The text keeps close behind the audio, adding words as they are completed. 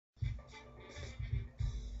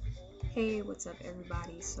Hey, what's up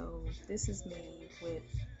everybody? So this is me with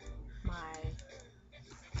my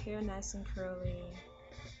hair nice and curly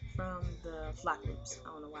from the Flock Loops.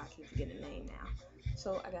 I don't know why I keep forgetting the name now.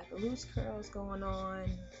 So I got the loose curls going on.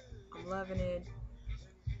 I'm loving it.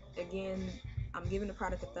 Again, I'm giving the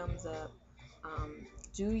product a thumbs up.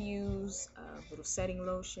 Do use a little setting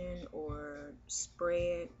lotion or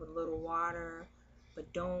spray it with a little water,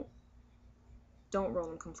 but don't roll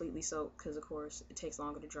them completely soaked because of course it takes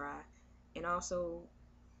longer to dry. And also,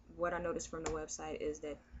 what I noticed from the website is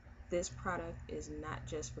that this product is not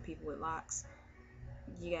just for people with locks.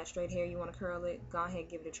 You got straight hair, you want to curl it, go ahead,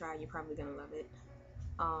 give it a try. You're probably gonna love it.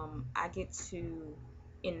 I get to,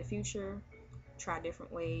 in the future, try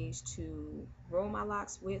different ways to roll my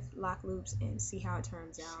locks with lock loops and see how it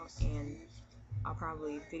turns out, and I'll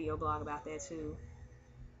probably video blog about that too.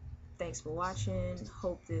 Thanks for watching.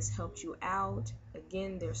 Hope this helped you out.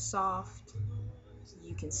 Again, they're soft.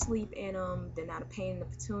 You can sleep in them. They're not a pain in the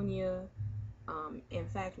petunia. In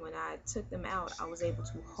fact, when I took them out, I was able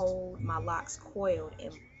to hold my locks coiled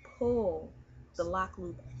and pull the lock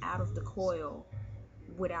loop out of the coil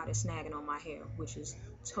without it snagging on my hair, which is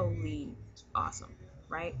totally awesome,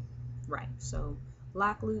 right? Right. So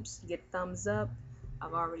lock loops, get thumbs up.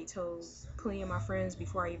 I've already told plenty of my friends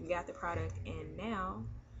before I even got the product, and now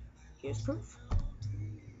here's proof.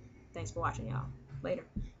 Thanks for watching, y'all. Later.